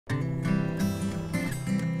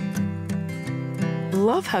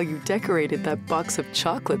love how you decorated that box of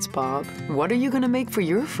chocolates, Bob. What are you gonna make for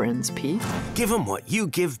your friends, Pete? Give them what you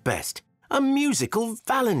give best. A musical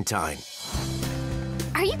Valentine.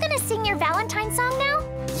 Are you gonna sing your Valentine song now?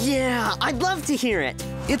 Yeah, I'd love to hear it.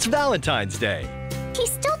 It's Valentine's Day.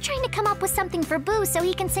 He's still trying to come up with something for Boo so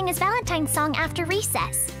he can sing his Valentine song after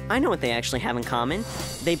recess. I know what they actually have in common.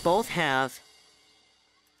 They both have...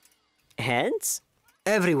 heads?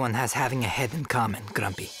 Everyone has having a head in common,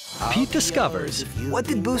 Grumpy. Pete discovers What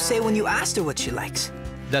did Boo say when you asked her what she likes?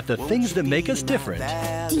 that the things that make us different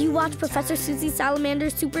Do you watch Professor Susie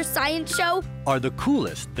Salamander's Super Science Show? are the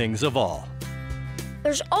coolest things of all.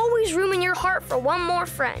 There's always room in your heart for one more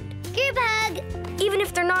friend, Group hug! even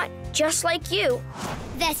if they're not just like you.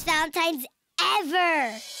 Best Valentines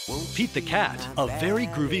ever! Pete the Cat, A Very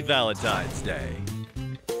Groovy Valentine's Day.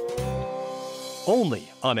 Only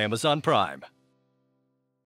on Amazon Prime.